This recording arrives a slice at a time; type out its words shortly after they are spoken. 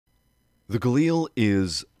The Galil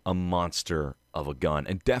is a monster of a gun,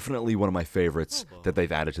 and definitely one of my favorites that they've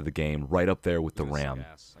added to the game, right up there with the Ram.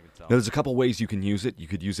 Now, there's a couple ways you can use it. You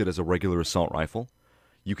could use it as a regular assault rifle.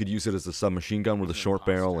 You could use it as a submachine gun with a short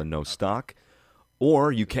barrel and no stock.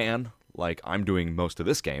 Or you can, like I'm doing most of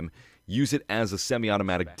this game, use it as a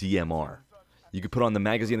semi-automatic DMR. You could put on the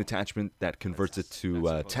magazine attachment that converts it to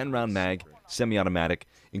a 10-round mag, semi-automatic,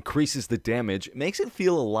 increases the damage, makes it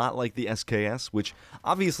feel a lot like the SKS, which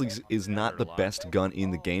obviously is not the best gun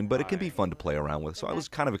in the game, but it can be fun to play around with. So I was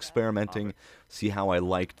kind of experimenting, see how I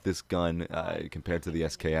liked this gun compared to the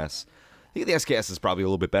SKS. I think the SKS is probably a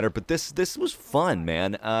little bit better, but this was fun,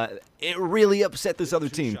 man. It really upset this other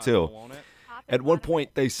team, too. At one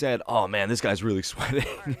point, they said, "Oh, man, this guy's really sweating."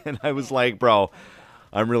 And I was like, bro,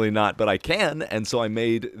 I'm really not, but I can. And so I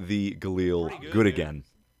made the Galil good again.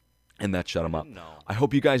 And that shut him up. I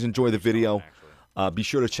hope you guys enjoy the video. Be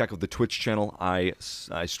sure to check out the Twitch channel. I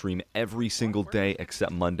stream every single day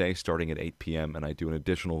except Monday, starting at 8 p.m. And I do an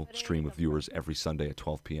additional stream with viewers every Sunday at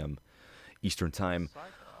 12 p.m. Eastern Time.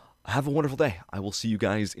 Have a wonderful day. I will see you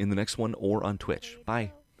guys in the next one or on Twitch.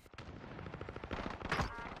 Bye.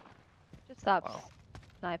 Just stop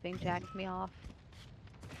sniping, jacks me off.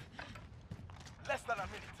 I feel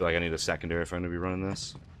like I need a secondary if I'm going to be running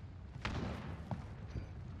this.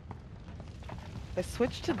 I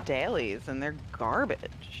switched to dailies and they're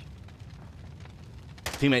garbage.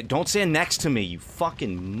 Teammate, don't stand next to me, you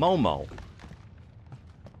fucking Momo.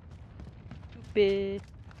 Stupid.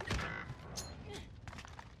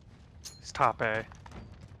 It's top A.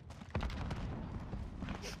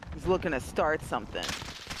 He's looking to start something.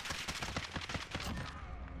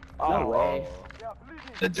 No way.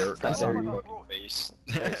 The dirt got That's in your face.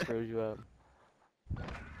 That screws you up.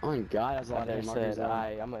 Oh my god, that's a lot of markers.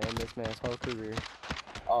 I'm gonna end this man's whole career.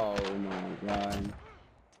 Oh my god.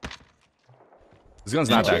 This gun's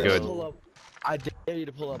not that good. I dare you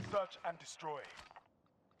to pull up. Search and destroy.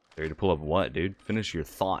 Dare you to pull up what, dude? Finish your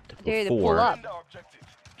thought Dare you to before. pull up.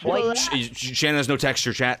 What? Shannon has no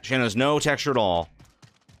texture, chat. Shannon has no texture at all.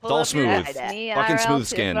 It's all smooth. Me, Fucking IRL smooth too,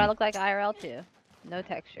 skin. But I look like IRL too. No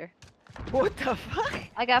texture. What the fuck?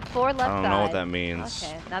 I got 4 left side. I don't know what that means.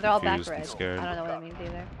 Okay, now they're all back Confused and red. scared. I don't know what that means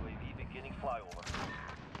either.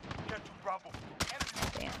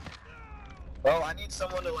 Damn. Bro, I need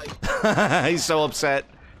someone to like. He's so upset.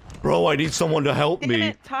 Bro, I need someone to help Damn me.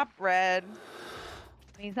 it, top red.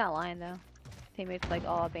 He's not lying though. Teammates like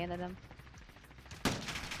all abandoned him.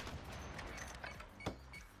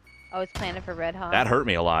 Oh, it's planted for red, huh? That hurt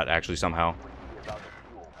me a lot, actually, somehow.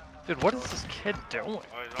 Dude, what is this kid doing?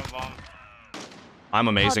 I'm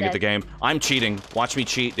amazing All at the dead. game. I'm cheating. Watch me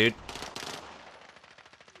cheat, dude.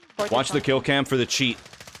 Watch the kill cam for the cheat.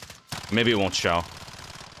 Maybe it won't show.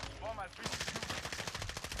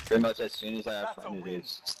 Pretty much as soon as I have fun, it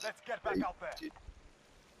is. Let's get back out there.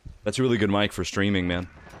 That's a really good mic for streaming, man.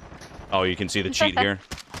 Oh, you can see the cheat here.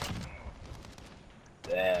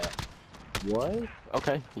 Yeah. What?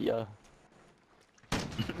 Okay, yeah.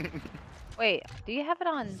 Wait, do you have it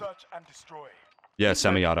on? Search and destroy. Yeah,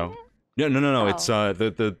 semi-auto. No. Oh. It's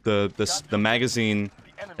the magazine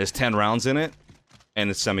has 10 rounds in it, and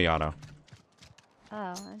it's semi-auto.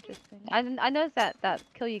 Oh, interesting. I noticed that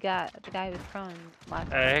kill you got, the guy who was prone last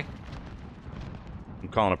time. A. I'm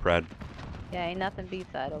calling a pred. Yeah, ain't nothing beats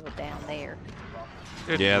that over down there.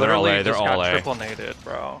 Dude, Yeah, they're all literally A, they're just all got A. triple naded,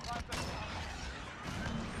 bro.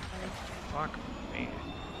 Fuck me.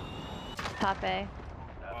 Top A.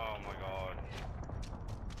 Oh my god.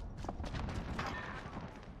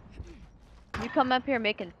 You come up here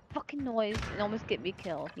making fucking noise and almost get me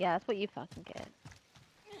killed. Yeah, that's what you fucking get.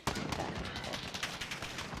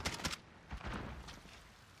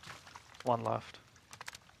 One left.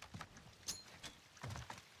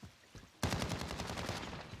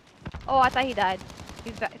 Oh, I thought he died.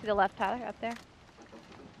 He's back to the left, Tyler, up there.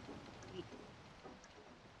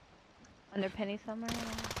 Under Penny somewhere.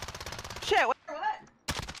 Shit, what?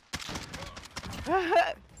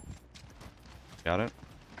 Got it?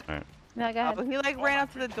 Alright. No, go ahead. He like ran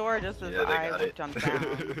up to the door just as Yeah, they I got it. jumped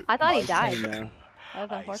down. I thought he died. Yeah. That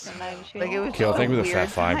was unfortunate. Not even shooting. Like, it was Kill, so thank you for the weird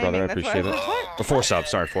fat 5, brother. I timing, that's why appreciate was it. like, what? Or 4 subs,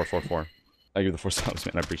 sorry, 4. Thank you for the 4 subs,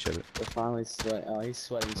 man. I appreciate it. We're finally sweating. Oh, he's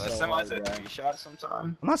sweating Last so time I hard, was at bro. 3-shot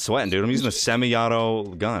sometime. I'm not sweating, dude. I'm using a semi-auto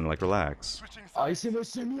gun. Like, relax. Switching Oh, sides. you see my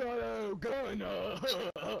semi-auto gun?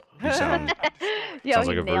 You sound... Yo, Sounds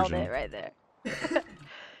he like a nailed virgin. it right there.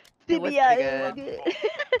 It was Yeah, pretty good.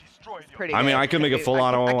 Destroyed your Pretty I mean, good. I could make a be- full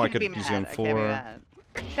auto, I can't could be use mad, it on I can't 4. be mad.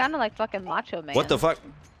 Sounded like fucking Macho Man. What the fuck?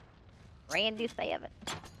 Randy Savage.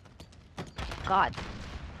 God.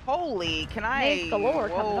 Holy, can I? Nades galore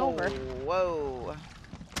coming Whoa, over. Whoa.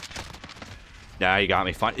 Yeah, you got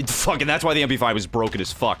me. Fine. Fucking, that's why the MP5 was broken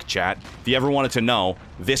as fuck, chat. If you ever wanted to know,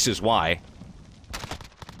 this is why.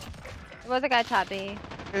 There was a guy top B.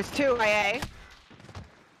 There's two A.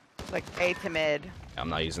 Like A to mid. I'm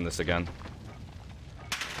not using this again.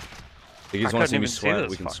 If you I guys want to couldn't see me even sweat, this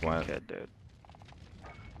we can fucking sweat. kid, dude.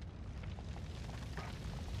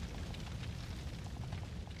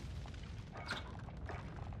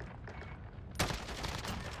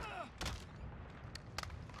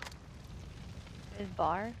 His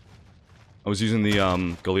bar. I was using the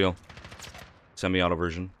Galil semi-auto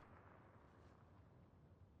version.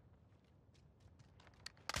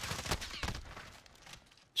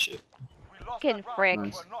 Shit. We lost Getting that round,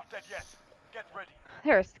 fricked. but we're not dead yet. Get ready.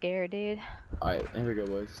 They were scared, dude. Alright, here we go,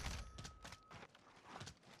 boys.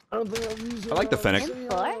 I don't think I've used I like the Fennec. It's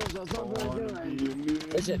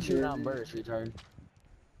a 2-round burst, retard.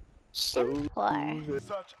 So Play.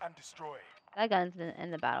 Search and destroy. That gun's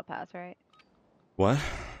in the battle pass, right? What?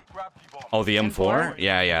 Grab the bomb. Oh, the M4? M4?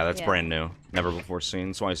 Yeah, that's Yeah. brand new. Never before seen,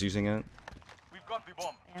 that's why I was using it. We've got the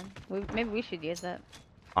bomb. Man, maybe we should use it.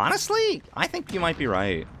 Honestly, I think you might be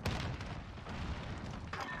right.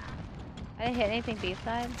 I didn't hit anything B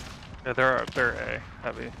side. Yeah, they're A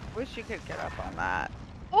heavy. Wish you could get up on that.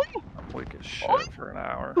 Oh, I'm weak as shit for an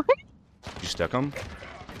hour. You stuck him?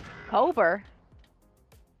 over.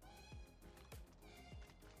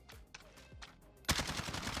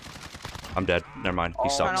 I'm dead. Never mind. He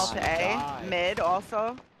Tunnel sucks. to A. God. Mid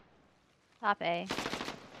also. Top A.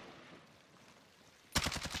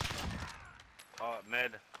 Oh,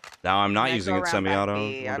 mid. Now I'm not And then using go it around semi-auto.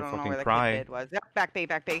 back B. I What a don't know fucking where the cry. kid was. Yep, back B,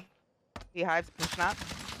 back B. Beehives pushing up.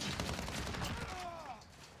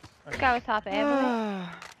 This guy was top A, I believe.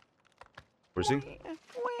 Where's he?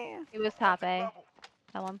 He was top A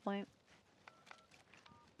at one point.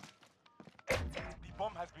 The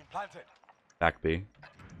bomb has been planted. Back B.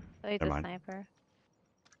 So he's Never a mind. sniper.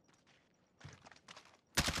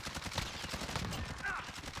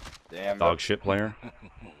 Damn. Dog shit player.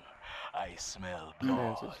 I smell Man,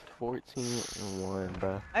 blood. it's 14-1,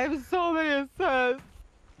 bro. I have so many assists.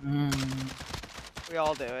 We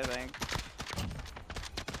all do, I think.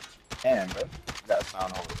 Damn, bro. That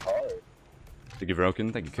sound over hard. Thank you,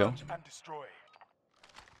 Broken. Thank you, Kill. Search and destroy.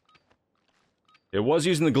 It was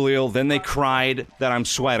using the Galil, then they cried that I'm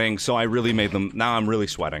sweating, so I really made them. Now I'm really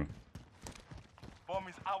sweating. Bomb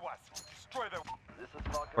is ours. Destroy them.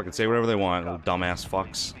 Fucking say whatever they want, little dumbass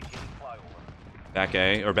fucks. Back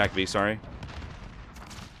A, or back B, sorry.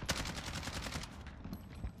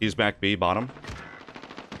 He's back B, bottom.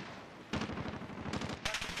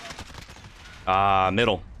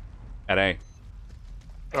 Middle. At A.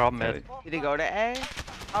 They're all mid. Did he go to A?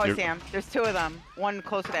 Oh, I You're- see him. There's two of them. One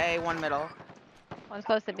closer to A, one middle. One's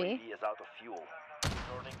close to B.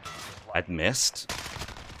 That missed?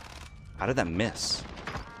 How did that miss?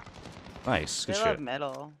 Nice, They good love shit.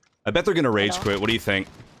 middle. I bet they're gonna rage Middle. quit. What do you think?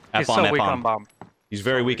 At He's bomb, so at weak on bomb. bomb. He's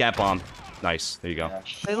very weak at bomb. Nice, there you go. Yeah.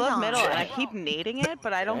 They love middle, and I keep nading it,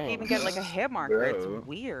 but I don't Dang. even get like a hit marker. It's Bro.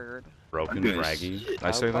 weird. Broken, I'm doing draggy. shit. Did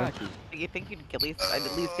I say that? You think you'd I'd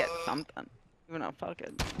at least get something, even a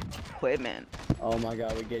fucking equipment. Oh my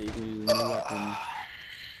god, we get you can use a new weapon.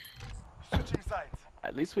 Switching sides.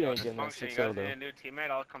 At least we ain't getting that Dysfunction, you 6 guys though. need a new teammate?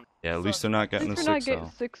 I'll come. Yeah, at least they're not getting the We're not 6 getting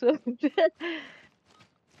though. 6 of them.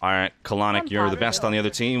 Alright, Kalanic, I'm you're the proud best of on the you. other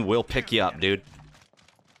team. We'll pick you up, dude.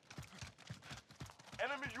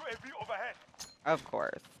 Enemy UAV overhead. Of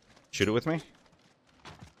course. Shoot it with me?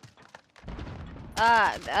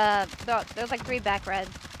 There's like 3 back reds,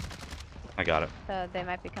 I got it. so they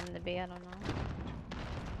might be coming to B, I don't know.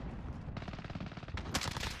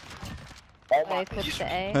 Oh Oh, they switched to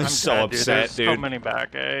A? I'm so dead, upset, There's so dude. many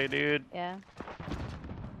back A, dude. Yeah.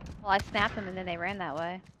 Well, I snapped them and then they ran that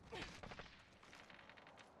way.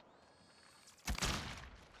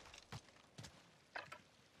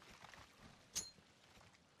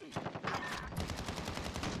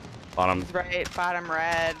 Bottom. He's right, bottom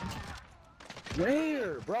red.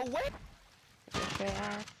 Where? Bro, where? Straight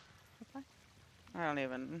ass. I don't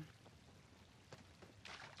even.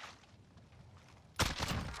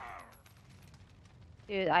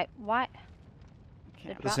 Dude, why?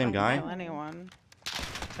 Can't The same fucking guy? kill anyone. I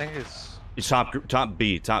think it's He's top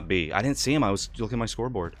B, top B. I didn't see him. I was looking at my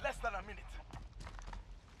scoreboard. Less than a minute.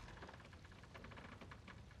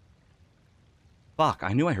 Fuck,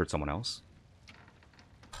 I knew I heard someone else.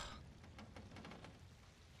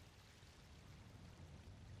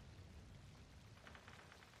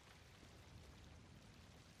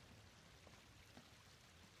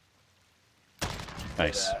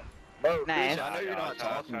 Nice. Bro, Nice. Chris, I know you're not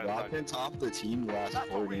talking, but I've been top of the team the last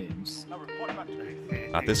 4 games. Now report back to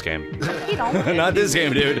base. Not this game. He don't. Not this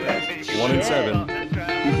game, dude. 1 and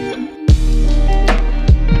 7.